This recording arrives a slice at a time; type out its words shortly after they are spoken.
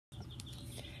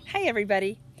Hi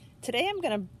everybody. Today I'm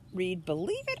going to read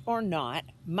Believe It or Not,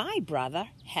 My Brother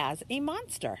Has a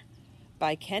Monster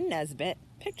by Ken Nesbitt,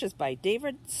 pictures by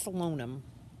David Slonim.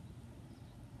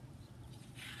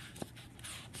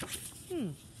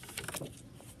 Looks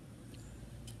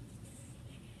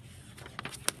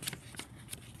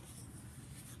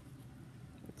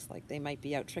like they might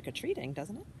be out trick-or-treating,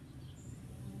 doesn't it?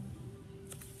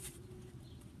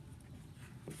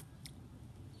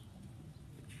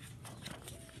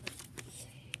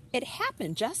 It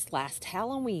happened just last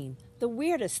Halloween, the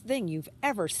weirdest thing you've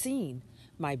ever seen.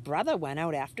 My brother went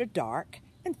out after dark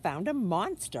and found a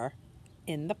monster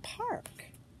in the park.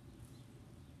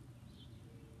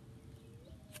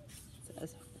 It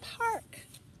says park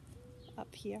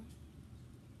up here.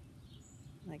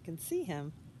 I can see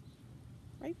him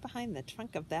right behind the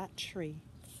trunk of that tree.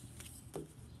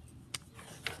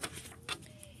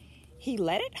 He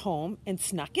led it home and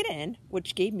snuck it in,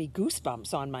 which gave me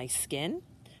goosebumps on my skin.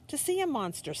 To see a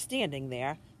monster standing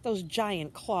there, those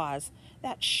giant claws,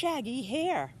 that shaggy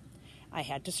hair. I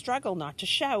had to struggle not to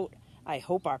shout. I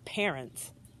hope our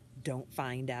parents don't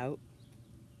find out.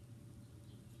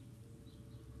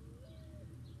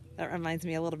 That reminds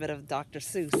me a little bit of Dr.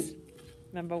 Seuss.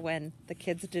 Remember when the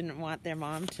kids didn't want their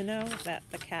mom to know that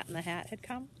the Cat in the Hat had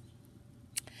come?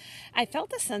 I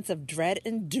felt a sense of dread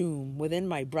and doom within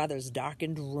my brother's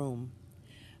darkened room.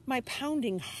 My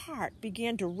pounding heart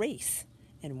began to race,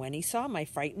 and when he saw my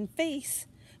frightened face,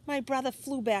 my brother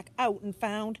flew back out and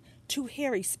found 2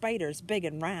 hairy spiders big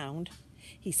and round.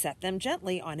 He set them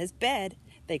gently on his bed.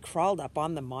 They crawled up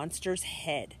on the monster's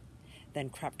head,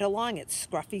 then crept along its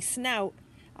scruffy snout.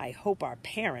 I hope our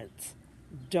parents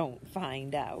don't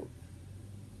find out.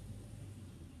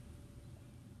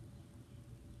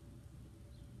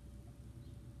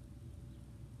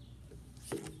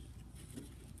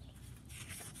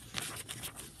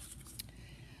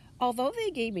 Although they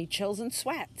gave me chills and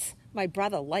sweats, my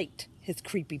brother liked his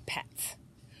creepy pets.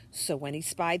 So when he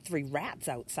spied 3 rats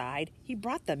outside, he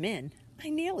brought them in. I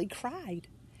nearly cried.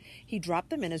 He dropped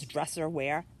them in his dresser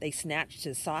where they snatched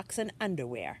his socks and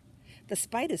underwear. The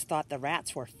spiders thought the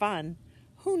rats were fun.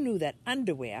 Who knew that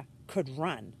underwear could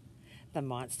run? The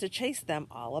monster chased them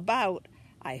all about.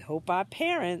 I hope our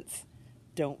parents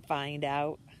don't find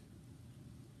out.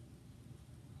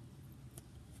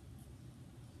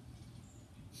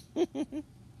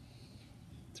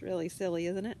 It's really silly,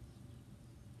 isn't it?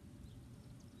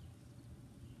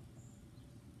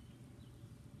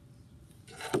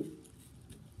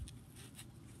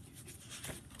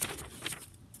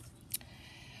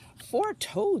 Four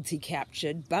toads he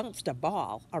captured bounced a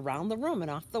ball around the room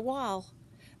and off the wall.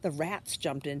 The rats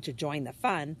jumped in to join the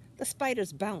fun. The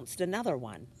spiders bounced another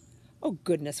one. Oh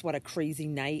goodness, what a crazy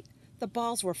night. The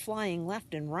balls were flying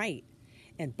left and right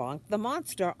and bonked the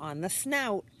monster on the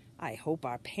snout. I hope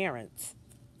our parents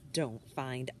don't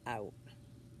find out.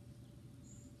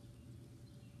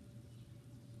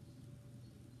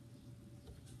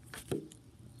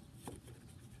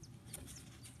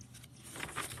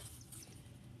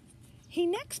 He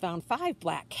next found 5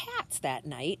 black cats that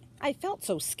night. I felt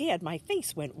so scared my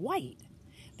face went white.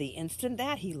 The instant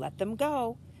that he let them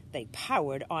go, they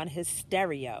powered on his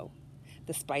stereo.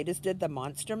 The spiders did the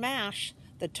monster mash.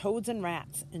 The toads and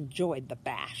rats enjoyed the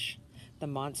bash. The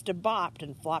monster bopped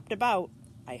and flopped about.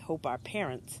 I hope our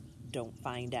parents don't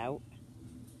find out.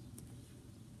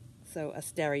 So a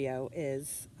stereo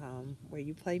is where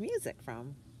you play music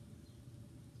from.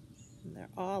 And they're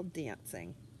all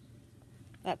dancing.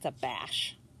 That's a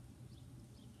bash,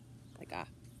 like a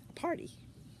party.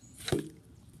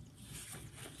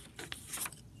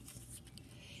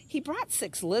 He brought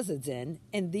 6 lizards in,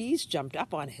 and these jumped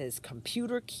up on his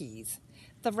computer keys.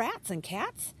 The rats and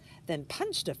cats then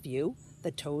punched a few.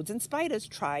 The toads and spiders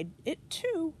tried it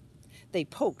too. They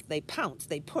poked, they pounced,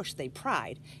 they pushed, they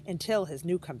pried, until his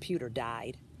new computer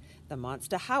died. The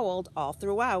monster howled all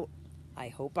throughout. I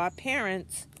hope our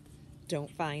parents don't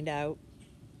find out.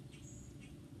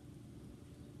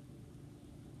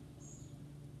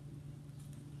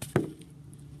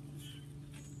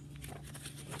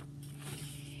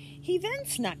 He then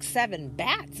snuck 7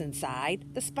 bats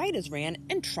inside. The spiders ran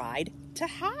and tried to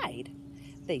hide.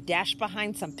 They dashed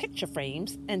behind some picture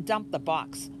frames and dumped the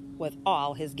box with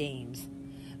all his games.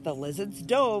 The lizards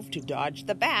dove to dodge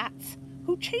the bats,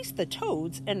 who chased the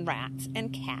toads and rats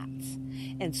and cats,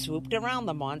 and swooped around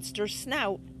the monster's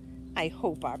snout. I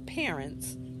hope our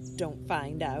parents don't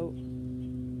find out.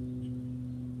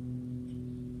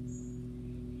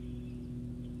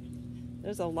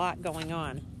 There's a lot going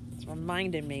on. It's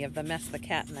reminding me of the mess the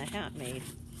Cat in the Hat made.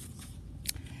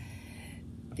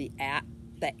 The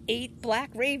 8 black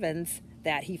ravens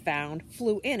that he found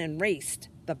flew in and raced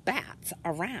the bats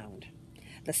around.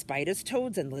 The spiders,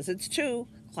 toads, and lizards, too,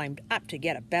 climbed up to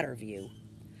get a better view.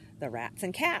 The rats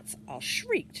and cats all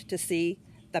shrieked to see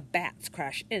the bats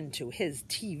crash into his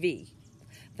TV.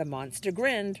 The monster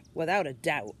grinned without a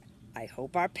doubt. I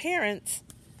hope our parents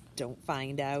don't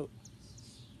find out.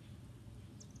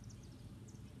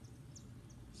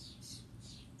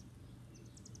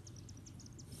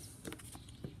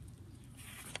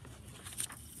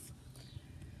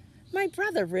 My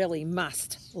brother really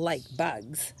must like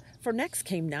bugs, for next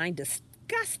came 9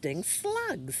 disgusting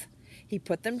slugs. He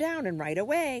put them down, and right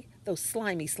away those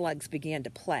slimy slugs began to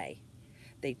play.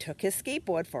 They took his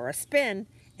skateboard for a spin,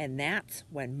 and that's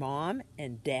when Mom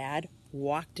and Dad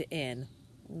walked in.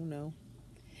 Oh no.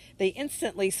 They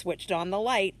instantly switched on the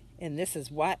light, and this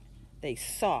is what they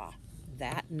saw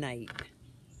that night.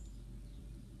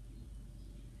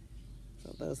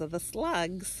 So those are the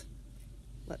slugs.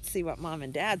 Let's see what Mom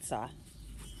and Dad saw.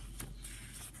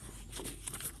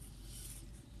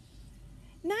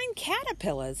 9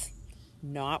 caterpillars,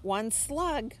 not 1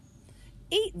 slug.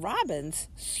 8 robins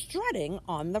strutting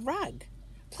on the rug,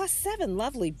 plus 7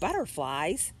 lovely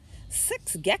butterflies.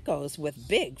 6 geckos with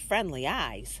big friendly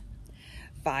eyes.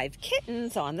 5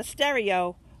 kittens on the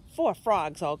stereo. 4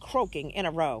 frogs all croaking in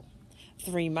a row.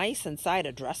 3 mice inside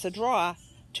a dresser drawer.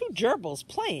 2 gerbils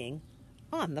playing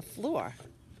on the floor.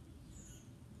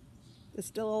 There's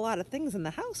still a lot of things in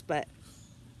the house, but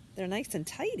they're nice and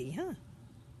tidy, huh?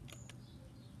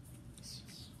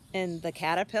 And the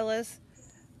caterpillars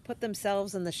put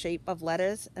themselves in the shape of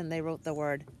letters, and they wrote the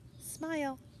word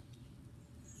smile.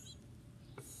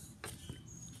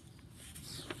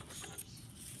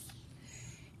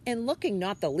 And looking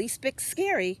not the least bit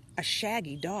scary, a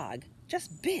shaggy dog,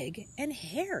 just big and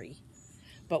hairy.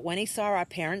 But when he saw our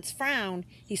parents frown,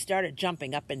 he started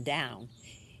jumping up and down.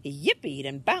 He yippied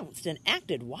and bounced and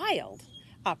acted wild.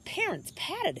 Our parents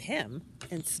patted him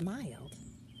and smiled.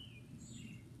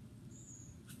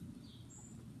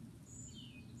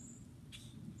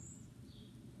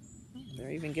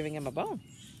 They're even giving him a bone.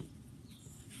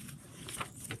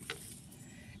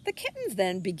 The kittens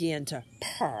then began to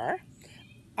purr.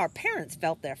 Our parents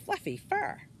felt their fluffy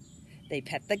fur. They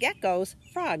pet the geckos,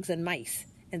 frogs, and mice,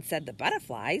 and said the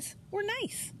butterflies were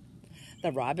nice.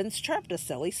 The robins chirped a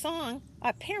silly song.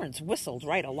 Our parents whistled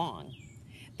right along.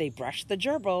 They brushed the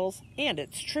gerbils, and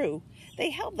it's true,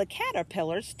 they held the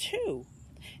caterpillars too.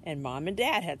 And Mom and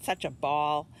Dad had such a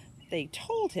ball, they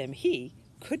told him he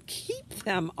could keep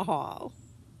them all.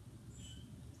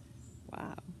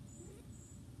 Wow.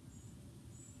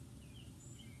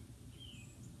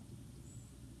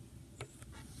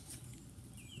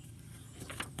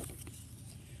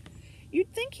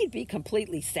 You'd think he'd be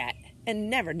completely set and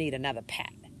never need another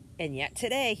pet. And yet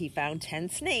today he found 10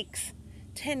 snakes,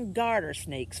 10 garter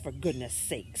snakes for goodness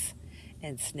sakes,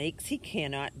 and snakes he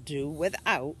cannot do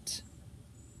without.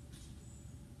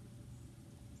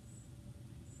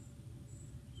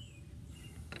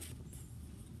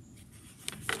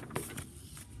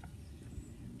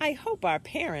 I hope our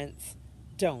parents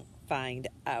don't find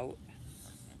out.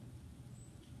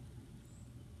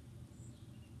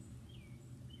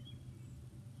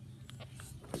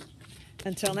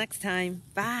 Until next time,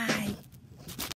 bye.